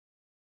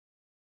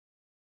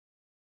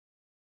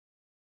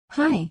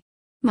Hi,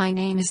 my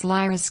name is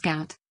Lyra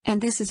Scout, and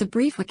this is a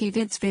brief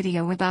Wikivids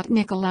video about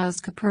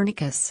Nicolaus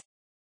Copernicus.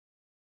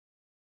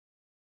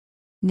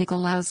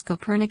 Nicolaus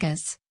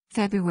Copernicus,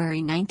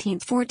 February 19,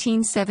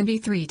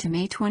 1473 to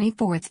May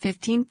 24,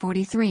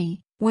 1543,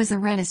 was a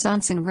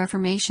Renaissance and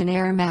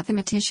Reformation-era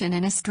mathematician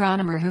and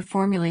astronomer who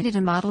formulated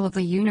a model of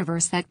the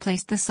universe that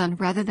placed the Sun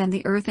rather than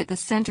the Earth at the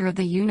center of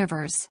the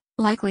universe,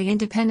 likely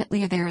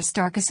independently of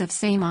Aristarchus of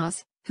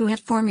Samos, who had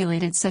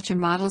formulated such a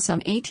model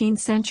some 18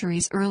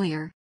 centuries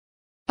earlier.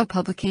 A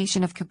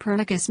publication of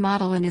Copernicus'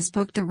 model in his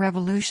book De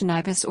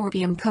Revolutionibus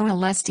Orbium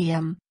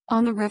Coelestium,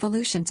 on the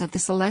revolutions of the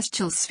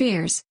celestial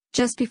spheres,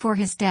 just before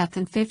his death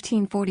in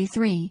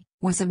 1543,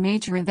 was a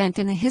major event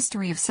in the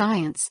history of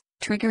science,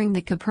 triggering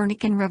the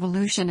Copernican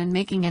revolution and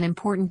making an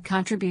important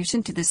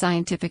contribution to the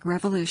scientific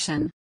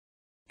revolution.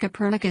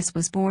 Copernicus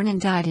was born and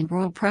died in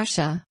Royal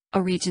Prussia,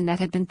 a region that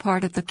had been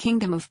part of the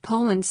Kingdom of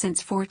Poland since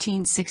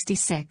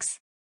 1466.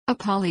 A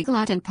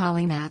polyglot and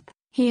polymath,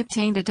 he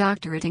obtained a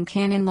doctorate in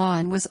canon law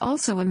and was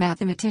also a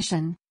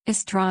mathematician,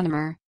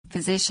 astronomer,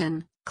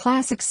 physician,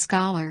 classics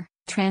scholar,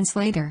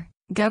 translator,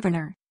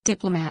 governor,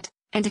 diplomat,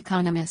 and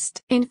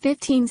economist. In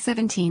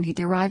 1517 he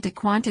derived a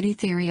quantity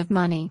theory of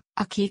money,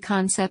 a key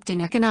concept in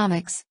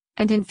economics,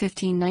 and in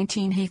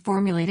 1519 he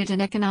formulated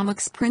an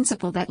economics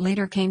principle that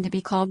later came to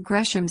be called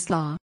Gresham's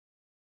law.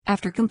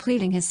 After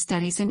completing his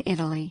studies in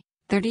Italy,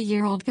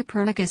 30-year-old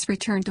Copernicus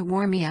returned to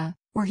Warmia,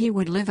 where he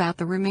would live out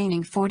the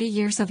remaining 40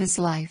 years of his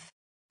life.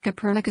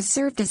 Copernicus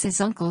served as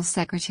his uncle's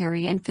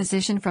secretary and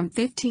physician from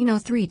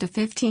 1503 to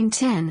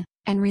 1510,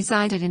 and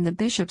resided in the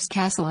bishop's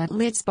castle at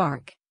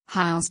Lidzbark,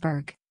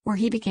 Heilsberg, where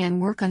he began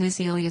work on his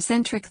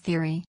heliocentric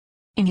theory.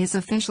 In his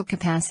official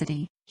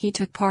capacity, he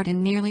took part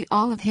in nearly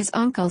all of his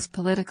uncle's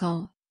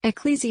political,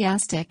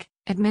 ecclesiastic,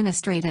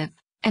 administrative,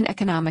 and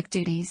economic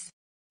duties.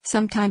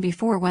 Sometime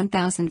before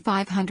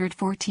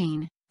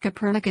 1514,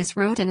 Copernicus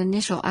wrote an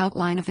initial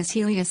outline of his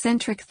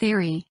heliocentric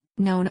theory,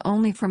 known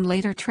only from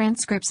later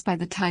transcripts by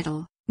the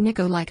title,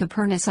 Nicolae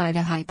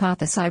Copernicida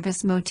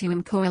Hypothesibus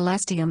Motuum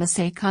Coelestium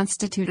Esse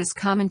Constitutus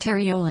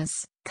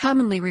Commentariolus,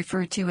 commonly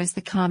referred to as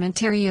the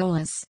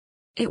Commentariolus.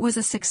 It was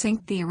a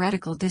succinct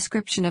theoretical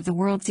description of the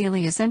world's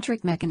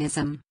heliocentric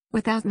mechanism,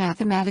 without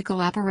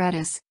mathematical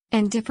apparatus,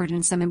 and differed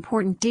in some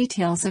important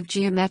details of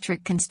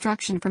geometric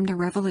construction from De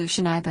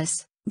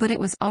Revolutionibus, but it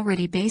was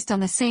already based on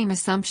the same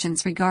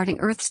assumptions regarding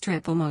Earth's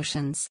triple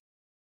motions.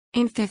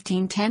 In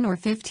 1510 or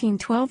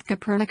 1512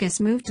 Copernicus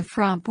moved to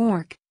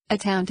Frombork, a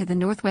town to the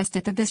northwest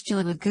at the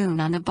Vistula Lagoon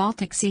on the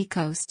Baltic Sea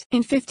coast. In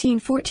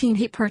 1514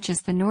 he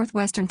purchased the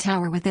northwestern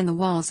tower within the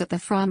walls of the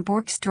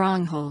Frombork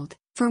stronghold,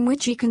 from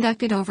which he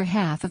conducted over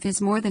half of his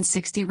more than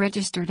 60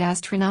 registered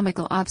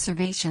astronomical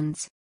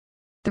observations.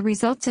 The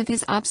results of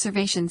his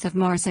observations of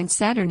Mars and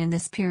Saturn in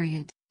this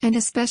period, and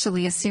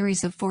especially a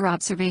series of 4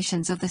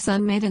 observations of the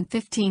Sun made in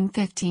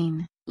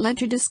 1515, led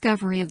to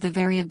discovery of the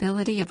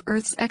variability of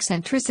Earth's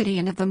eccentricity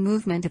and of the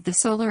movement of the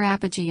solar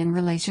apogee in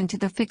relation to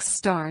the fixed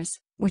stars,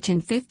 which in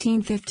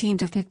 1515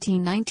 to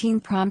 1519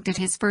 prompted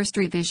his first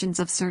revisions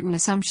of certain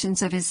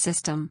assumptions of his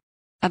system.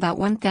 About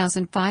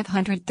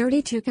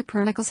 1532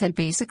 Copernicus had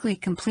basically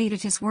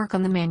completed his work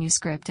on the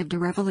manuscript of De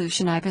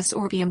Revolutionibus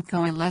Orbium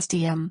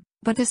Coelestium,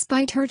 but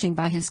despite urging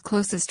by his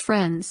closest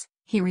friends,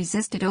 he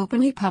resisted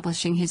openly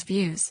publishing his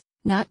views,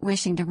 not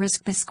wishing to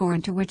risk the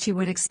scorn to which he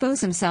would expose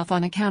himself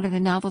on account of the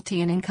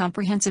novelty and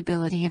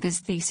incomprehensibility of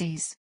his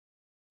theses.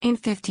 In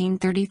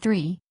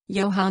 1533,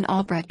 Johann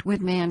Albrecht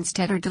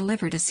Widmanstetter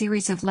delivered a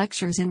series of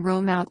lectures in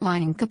Rome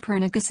outlining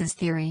Copernicus's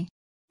theory.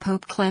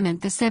 Pope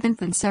Clement VII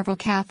and several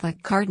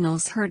Catholic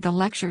cardinals heard the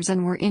lectures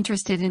and were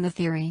interested in the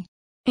theory.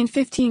 In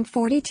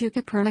 1542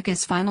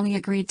 Copernicus finally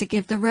agreed to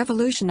give the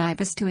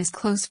Revolutionibus to his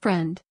close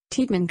friend,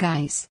 Tiedemann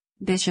Geiss,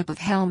 Bishop of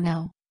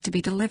Helmau, to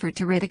be delivered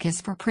to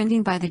Rheticus for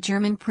printing by the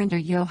German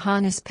printer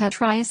Johannes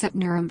Petraius at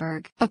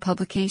Nuremberg. A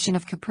publication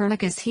of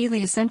Copernicus'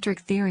 heliocentric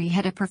theory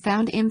had a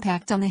profound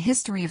impact on the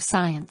history of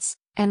science,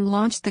 and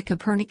launched the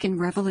Copernican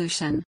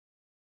revolution.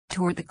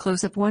 Toward the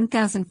close of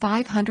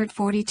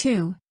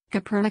 1542,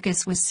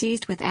 Copernicus was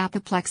seized with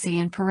apoplexy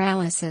and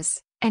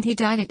paralysis, and he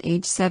died at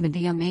age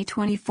 70 on May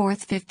 24,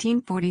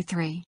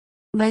 1543.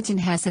 Legend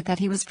has it that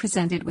he was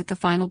presented with the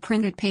final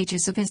printed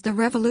pages of his De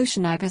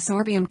Revolutionibus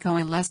Orbium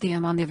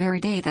Coelestium on the very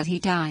day that he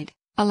died,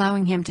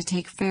 allowing him to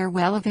take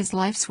farewell of his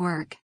life's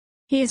work.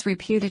 He is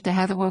reputed to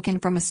have awoken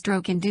from a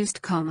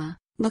stroke-induced coma,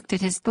 looked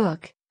at his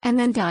book, and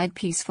then died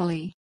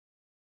peacefully.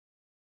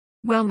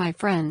 Well, my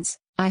friends,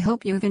 I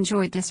hope you've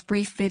enjoyed this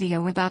brief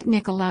video about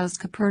Nicolaus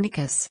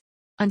Copernicus.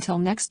 Until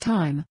next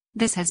time,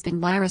 this has been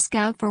Lyra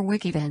Scout for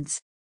Wikivids.